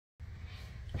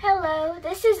Hello,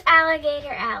 this is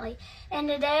Alligator Alley, and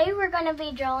today we're going to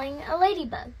be drawing a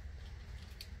ladybug.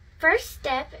 First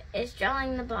step is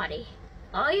drawing the body.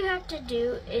 All you have to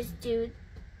do is do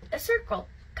a circle,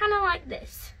 kind of like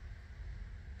this.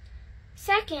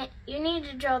 Second, you need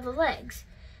to draw the legs,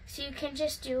 so you can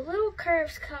just do little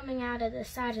curves coming out of the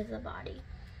side of the body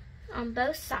on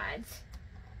both sides.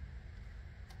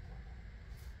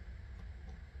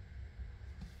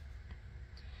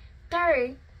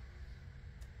 Third,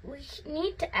 we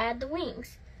need to add the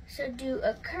wings, so do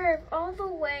a curve all the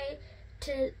way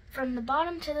from the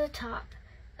bottom to the top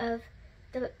of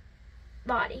the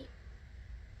body.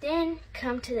 Then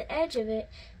come to the edge of it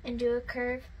and do a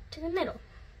curve to the middle,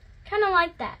 kind of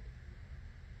like that.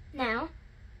 Now,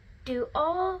 do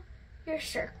all your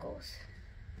circles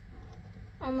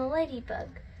on the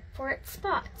ladybug for its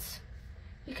spots.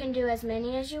 You can do as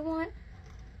many as you want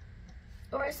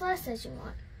or as less as you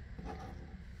want.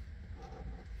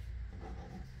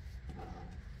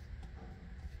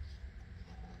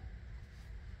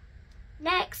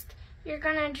 Next, you're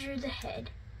going to draw the head.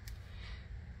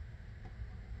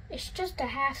 It's just a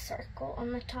half circle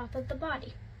on the top of the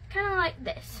body, kind of like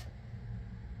this.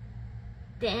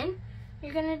 Then,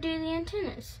 you're going to do the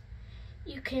antennas.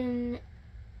 You can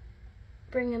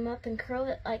bring them up and curl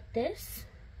it like this,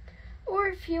 or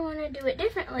if you want to do it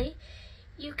differently,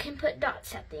 you can put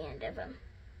dots at the end of them.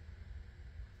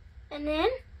 And then,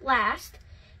 last,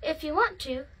 if you want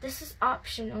to, this is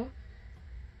optional,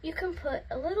 you can put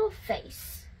a little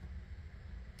face.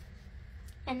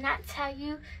 And that's how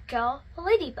you draw a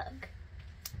ladybug.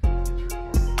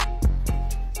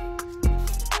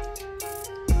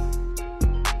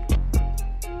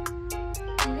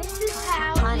 And this is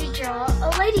how you draw a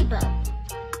ladybug.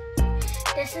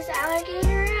 This is Alligator